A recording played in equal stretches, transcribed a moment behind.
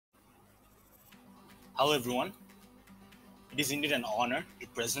Hello everyone, it is indeed an honor to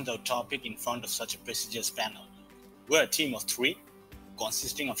present our topic in front of such a prestigious panel. We're a team of three,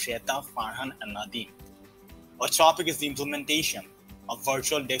 consisting of Shweta, Farhan and Nadeem. Our topic is the implementation of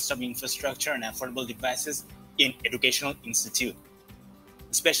virtual desktop infrastructure and affordable devices in educational institute.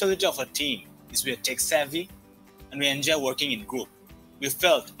 The specialty of our team is we are tech savvy and we enjoy working in group. We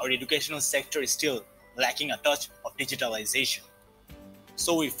felt our educational sector is still lacking a touch of digitalization.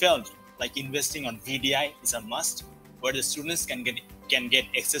 So we felt like investing on VDI is a must, where the students can get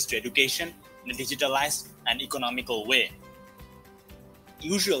access to education in a digitalized and economical way.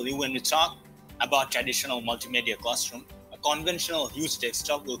 Usually when we talk about traditional multimedia classroom, a conventional huge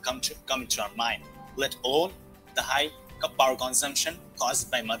desktop will come into our mind, let alone the high power consumption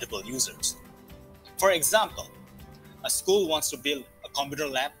caused by multiple users. For example, a school wants to build a computer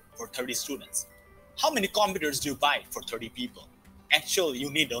lab for 30 students. How many computers do you buy for 30 people? Actually,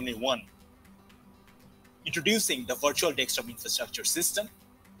 you need only one. Introducing the virtual desktop infrastructure system,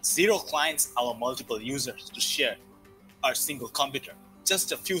 zero clients allow multiple users to share a single computer.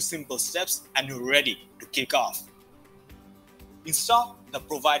 Just a few simple steps and you're ready to kick off. Install the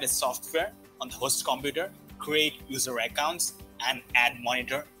provided software on the host computer, create user accounts, and add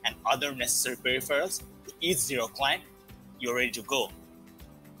monitor and other necessary peripherals to each zero client. You're ready to go.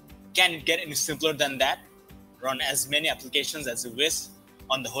 Can it get any simpler than that? Run as many applications as you wish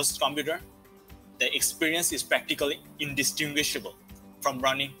on the host computer. The experience is practically indistinguishable from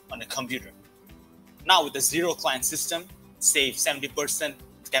running on a computer. Now with the zero client system, save 70%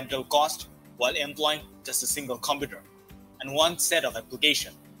 capital cost while employing just a single computer and one set of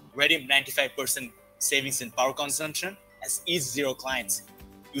application. Ready 95% savings in power consumption as each zero client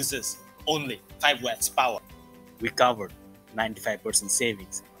uses only 5 watts power. We covered 95%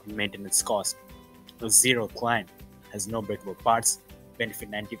 savings in maintenance cost. The zero client has no breakable parts,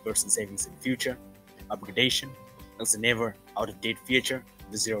 benefit 90% savings in future. Upgradation is a never out-of-date feature.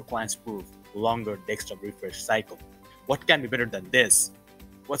 The zero clients prove longer desktop refresh cycle. What can be better than this?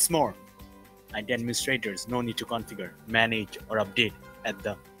 What's more, IT administrators no need to configure, manage, or update at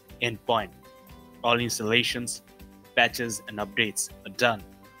the endpoint. All installations, patches, and updates are done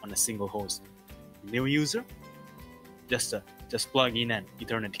on a single host. New user? Just plug in an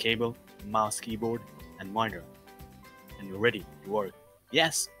Ethernet cable, mouse, keyboard, and monitor, and you're ready to work.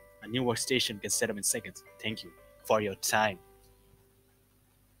 Yes, a new workstation can set up in seconds. Thank you for your time.